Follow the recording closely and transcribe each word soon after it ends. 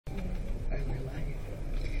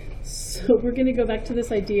So we're going to go back to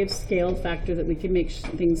this idea of scale factor, that we can make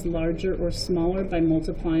things larger or smaller by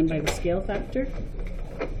multiplying by the scale factor.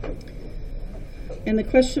 And the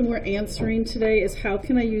question we're answering today is, how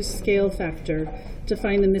can I use scale factor to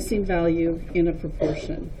find the missing value in a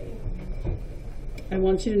proportion? I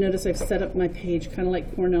want you to notice I've set up my page kind of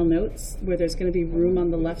like Cornell Notes, where there's going to be room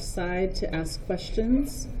on the left side to ask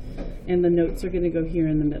questions, and the notes are going to go here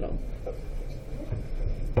in the middle.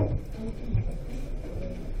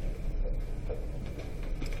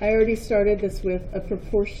 I already started this with, a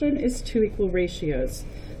proportion is two equal ratios.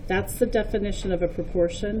 That's the definition of a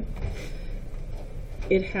proportion.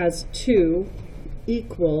 It has two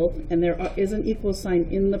equal, and there is an equal sign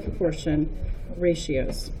in the proportion,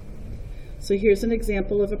 ratios. So here's an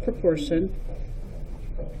example of a proportion.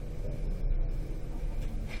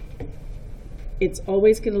 It's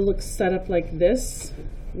always going to look set up like this,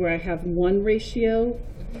 where I have one ratio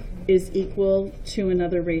is equal to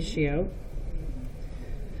another ratio.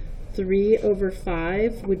 3 over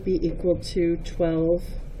 5 would be equal to 12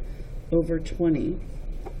 over 20.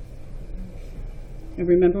 And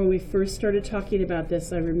remember, when we first started talking about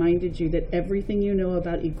this, I reminded you that everything you know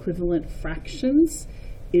about equivalent fractions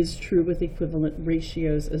is true with equivalent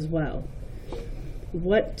ratios as well.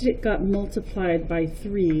 What got multiplied by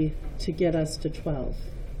 3 to get us to 12?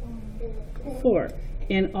 4.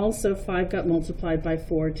 And also 5 got multiplied by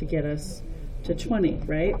 4 to get us to 20,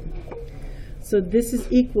 right? So this is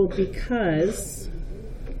equal because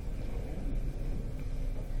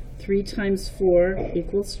 3 times 4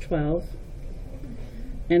 equals 12,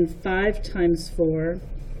 and 5 times 4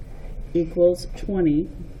 equals 20.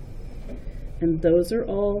 And those are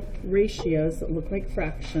all ratios that look like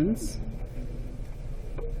fractions.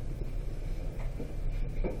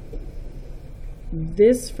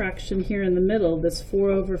 This fraction here in the middle, this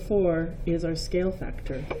 4 over 4, is our scale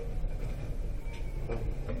factor.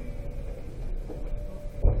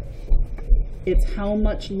 It's how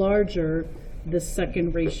much larger the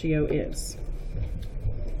second ratio is.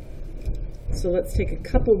 So let's take a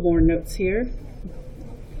couple more notes here.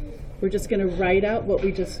 We're just going to write out what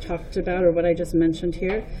we just talked about, or what I just mentioned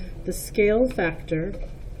here. The scale factor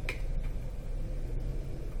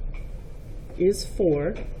is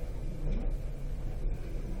 4.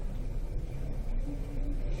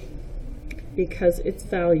 Because its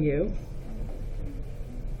value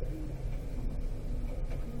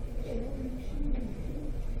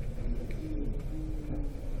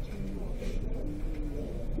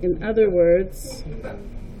in other words,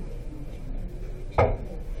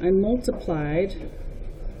 I multiplied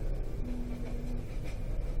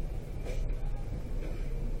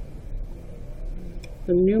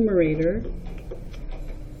the numerator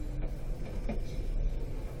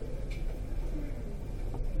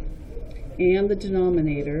and the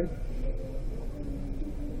denominator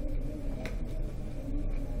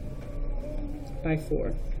by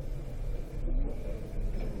 4.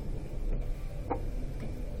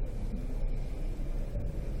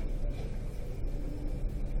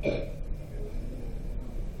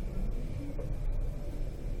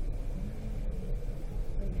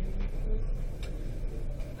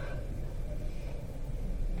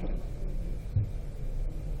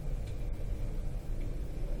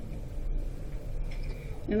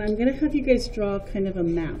 And I'm going to have you guys draw kind of a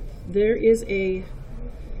map. There is a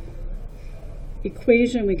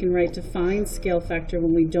equation we can write to find scale factor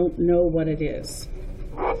when we don't know what it is.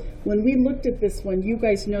 When we looked at this one, you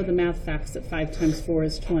guys know the math facts that 5 times 4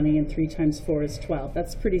 is 20 and 3 times 4 is 12.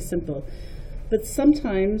 That's pretty simple. But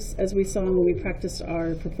sometimes, as we saw when we practiced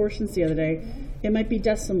our proportions the other day, it might be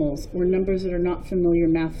decimals or numbers that are not familiar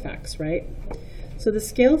math facts, right? So the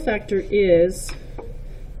scale factor is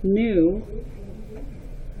new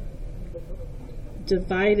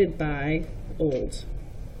divided by old.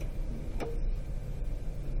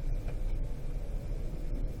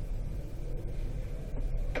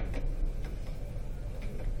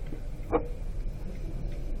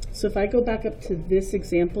 So if I go back up to this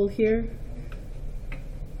example here,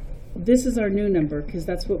 this is our new number because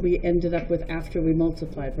that's what we ended up with after we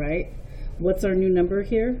multiplied, right? What's our new number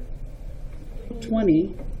here?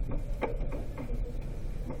 20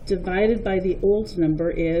 divided by the old number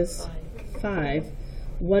is 5.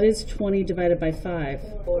 What is 20 divided by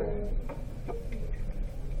 5? 4.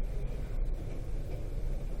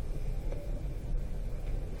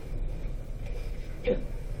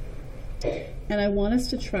 And I want us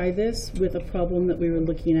to try this with a problem that we were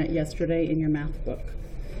looking at yesterday in your math book.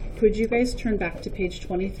 Could you guys turn back to page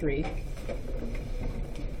 23?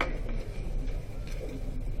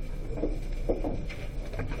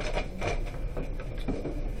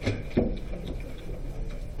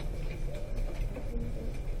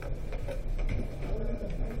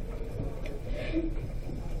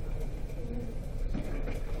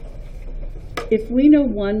 if we know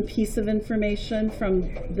one piece of information from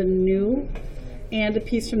the new and a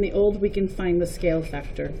piece from the old, we can find the scale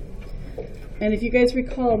factor. And if you guys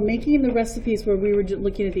recall, making the recipes where we were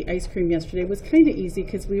looking at the ice cream yesterday was kind of easy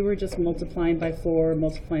because we were just multiplying by 4,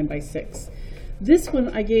 multiplying by 6. This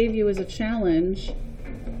one I gave you as a challenge,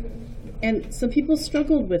 and some people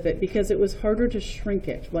struggled with it because it was harder to shrink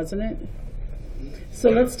it, wasn't it? So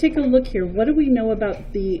let's take a look here. What do we know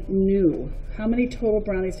about the new? How many total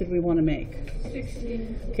brownies did we want to make?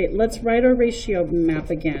 16. Okay, let's write our ratio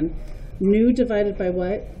map again. New divided by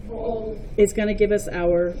what? Old. Is going to give us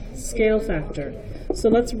our scale factor. So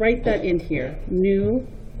let's write that in here. New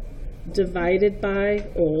divided by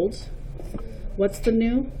old. What's the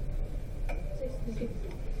new? 16.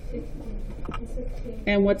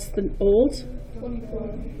 And what's the old?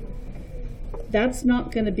 24. That's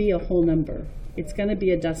not going to be a whole number. It's going to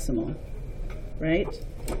be a decimal, right?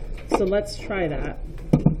 So let's try that.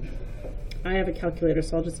 I have a calculator,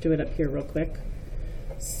 so I'll just do it up here real quick.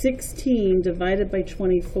 16 divided by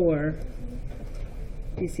 24.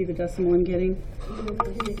 Do you see the decimal I'm getting?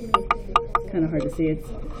 Kind of hard to see.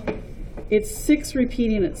 It's 6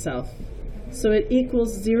 repeating itself. So it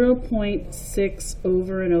equals 0.6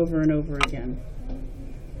 over and over and over again.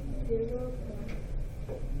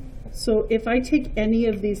 So if I take any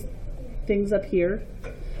of these things up here,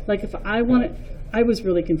 like if I want it, I was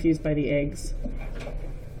really confused by the eggs.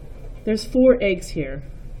 There's 4 eggs here.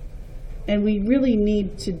 And we really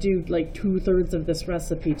need to do like 2/3 of this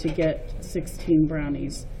recipe to get 16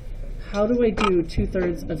 brownies. How do I do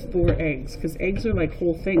 2/3 of 4 eggs? Because eggs are like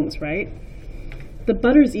whole things, right? The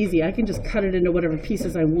butter's easy. I can just cut it into whatever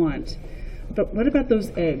pieces I want. But what about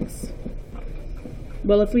those eggs?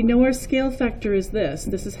 Well, if we know our scale factor is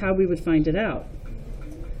this is how we would find it out.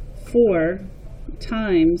 4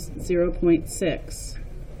 times 0.6.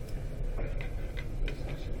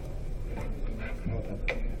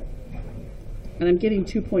 And I'm getting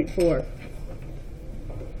 2.4.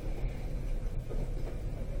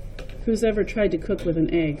 Who's ever tried to cook with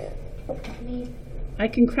an egg? Me. I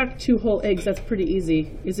can crack 2 whole eggs. That's pretty easy.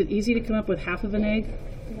 Is it easy to come up with half of an egg?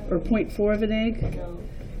 Or 0.4 of an egg? No.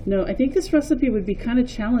 No, I think this recipe would be kind of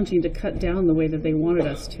challenging to cut down the way that they wanted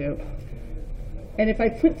us to. And if I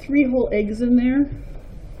put 3 whole eggs in there,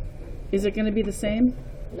 is it going to be the same?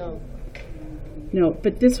 No. No,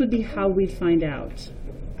 but this would be how we'd find out.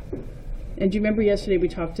 And do you remember yesterday we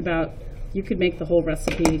talked about you could make the whole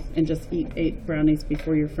recipe and just eat 8 brownies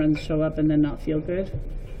before your friends show up and then not feel good?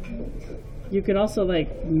 You could also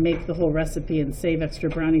like make the whole recipe and save extra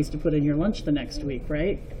brownies to put in your lunch the next week,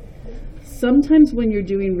 right? Sometimes when you're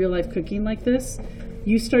doing real life cooking like this,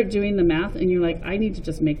 you start doing the math and you're like, I need to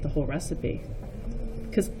just make the whole recipe.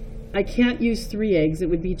 Because I can't use 3 eggs, it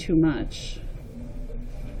would be too much.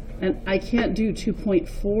 And I can't do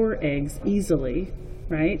 2.4 eggs easily,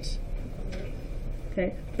 right?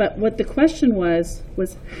 Okay, but what the question was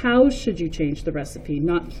how should you change the recipe,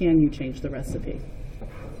 not can you change the recipe,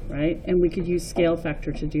 right? And we could use scale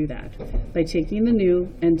factor to do that by taking the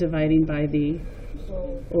new and dividing by the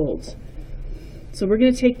old. So we're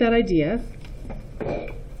going to take that idea,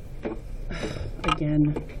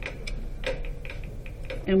 again,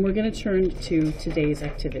 and we're going to turn to today's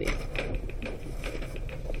activity.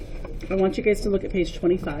 I want you guys to look at page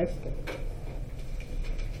 25.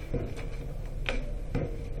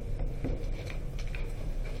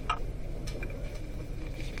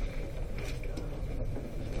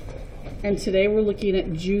 And today we're looking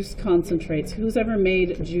at juice concentrates. Who's ever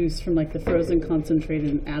made juice from like the frozen concentrate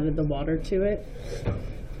and added the water to it?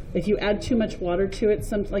 If you add too much water to it,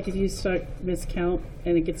 like if you start miscount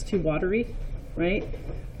and it gets too watery, right?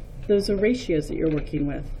 Those are ratios that you're working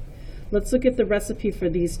with. Let's look at the recipe for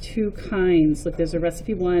these 2 kinds. Look, there's a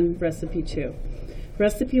recipe 1, recipe 2.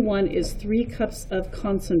 Recipe 1 is 3 cups of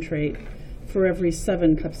concentrate for every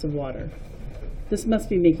 7 cups of water. This must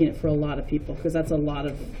be making it for a lot of people because that's a lot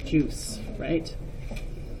of juice, right?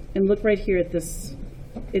 And look right here at this.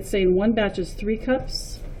 It's saying 1 batch is 3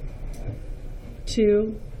 cups,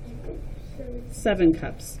 2, 7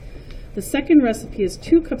 cups. The second recipe is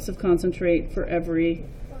 2 cups of concentrate for every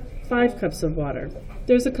 5 cups of water.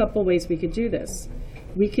 There's a couple ways we could do this.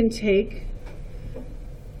 We can take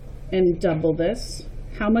and double this.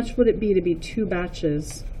 How much would it be to be 2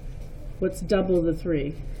 batches? What's double the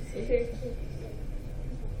 3? 6.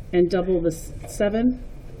 And double the 7?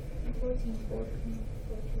 14.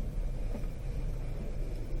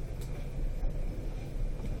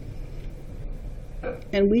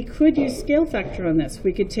 And we could use scale factor on this.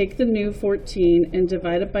 We could take the new 14 and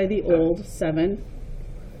divide it by the old 7.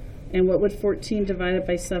 And what would 14 divided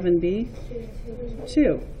by 7 be?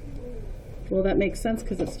 2. Well, that makes sense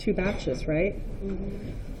because it's 2 batches, right?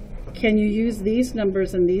 Can you use these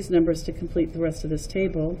numbers and these numbers to complete the rest of this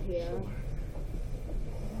table? Yeah.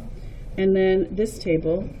 And then this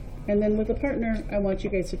table, and then with a partner, I want you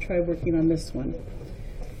guys to try working on this one.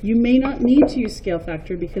 You may not need to use scale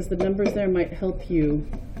factor because the numbers there might help you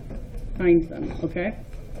find them, okay?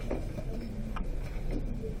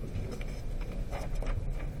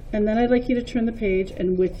 And then I'd like you to turn the page,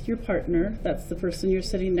 and with your partner, that's the person you're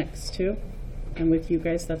sitting next to, and with you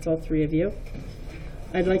guys, that's all 3 of you,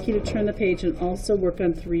 I'd like you to turn the page and also work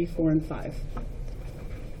on 3, 4, and 5.